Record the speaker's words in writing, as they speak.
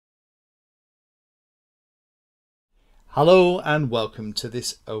Hello and welcome to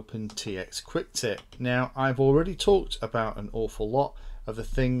this OpenTX quick tip. Now, I've already talked about an awful lot of the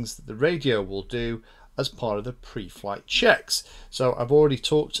things that the radio will do as part of the pre-flight checks. So I've already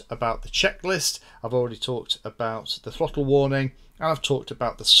talked about the checklist, I've already talked about the throttle warning, and I've talked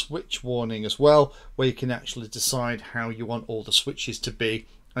about the switch warning as well, where you can actually decide how you want all the switches to be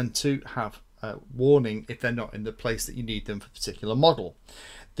and to have a warning if they're not in the place that you need them for a particular model.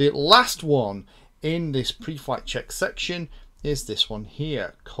 The last one in this pre-flight check section is this one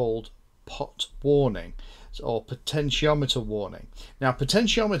here called pot warning or potentiometer warning. Now,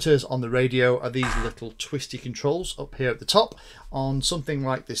 potentiometers on the radio are these little twisty controls up here at the top. On something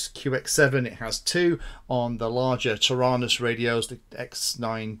like this QX7 it has two. On the larger Taranis radios, the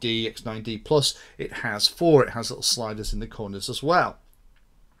X9D, X9D Plus, it has four. It has little sliders in the corners as well.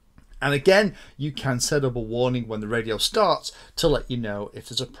 And again, you can set up a warning when the radio starts to let you know if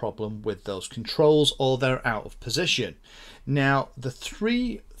there's a problem with those controls or they're out of position. Now, the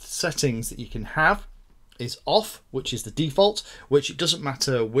three settings that you can have is off, which is the default, which it doesn't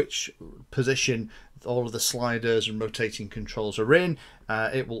matter which position all of the sliders and rotating controls are in.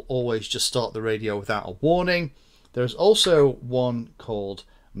 It will always just start the radio without a warning. There's also one called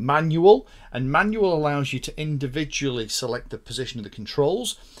manual, and manual allows you to individually select the position of the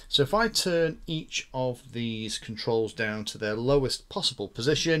controls. So if I turn each of these controls down to their lowest possible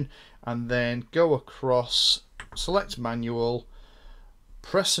position and then go across, select manual,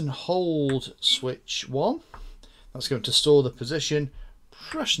 press and hold switch 1, that's going to store the position.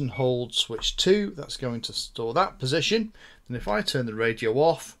 Press and hold switch 2, that's going to store that position. And if I turn the radio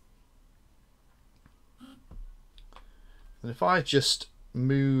off, and if I just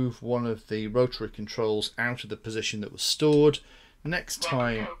move one of the rotary controls out of the position that was stored, next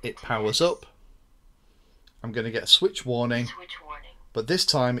time it powers up, I'm going to get a switch warning, but this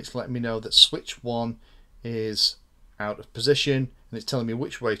time it's letting me know that switch 1 is out of position and it's telling me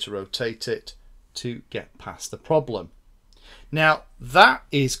which way to rotate it to get past the problem. Now, that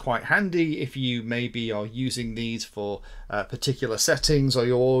is quite handy if you maybe are using these for particular settings, or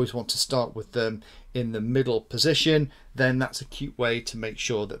you always want to start with them in the middle position. Then that's a cute way to make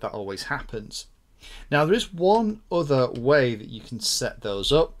sure that that always happens. Now, there is one other way that you can set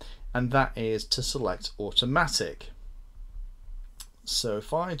those up, and that is to select automatic. So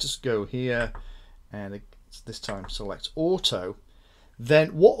if I just go here and this time select auto, then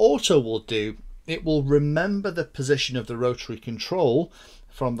what auto will do, it will remember the position of the rotary control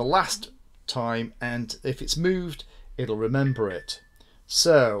from the last time, and if it's moved, it'll remember it.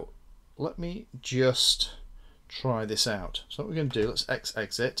 So let me just try this out. So what we're going to do, let's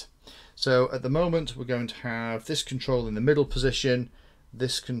exit. So at the moment we're going to have this control in the middle position,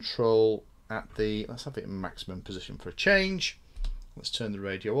 this control at the, let's have it in maximum position for a change. Let's turn the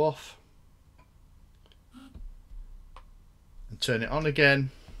radio off and turn it on again.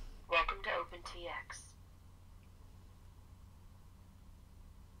 Welcome to OpenTX.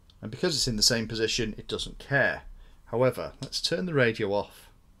 And because it's in the same position, it doesn't care. However, let's turn the radio off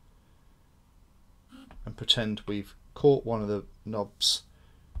and pretend we've caught one of the knobs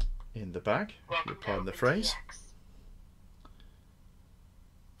in the bag. Applying the phrase.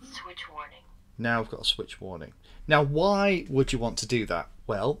 Switch warning. Now I've got a switch warning. Now, why would you want to do that?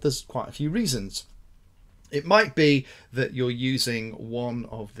 Well, there's quite a few reasons. It might be that you're using one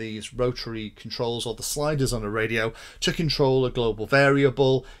of these rotary controls or the sliders on a radio to control a global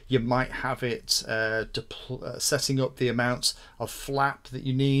variable. You might have it setting up the amount of flap that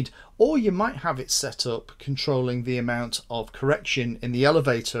you need, or you might have it set up controlling the amount of correction in the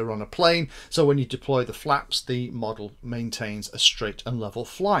elevator on a plane. So when you deploy the flaps, the model maintains a straight and level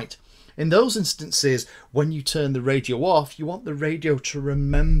flight. In those instances, when you turn the radio off, you want the radio to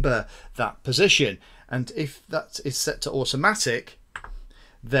remember that position. And if that is set to automatic,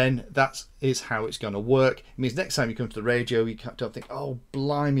 then that is how it's going to work. It means next time you come to the radio, you don't think, oh,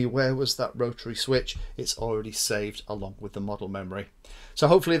 blimey, where was that rotary switch? It's already saved along with the model memory. So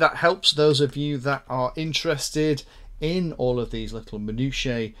hopefully that helps those of you that are interested in all of these little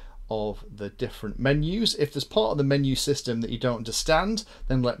minutiae of the different menus. If there's part of the menu system that you don't understand,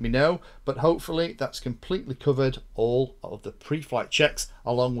 then let me know, but hopefully that's completely covered all of the pre-flight checks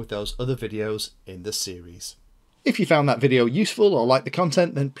along with those other videos in the series. If you found that video useful or like the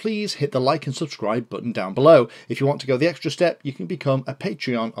content, then please hit the like and subscribe button down below. If you want to go the extra step, you can become a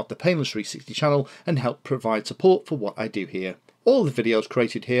Patreon of the Painless 360 channel and help provide support for what I do here. All the videos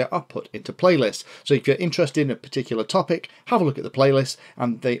created here are put into playlists, so if you're interested in a particular topic, have a look at the playlist,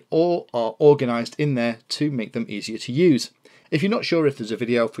 and they all are organised in there to make them easier to use. If you're not sure if there's a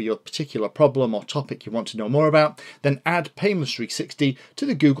video for your particular problem or topic you want to know more about, then add Painless 360 to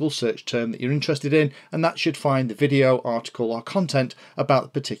the Google search term that you're interested in, and that should find the video, article or content about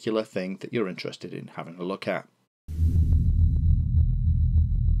the particular thing that you're interested in having a look at.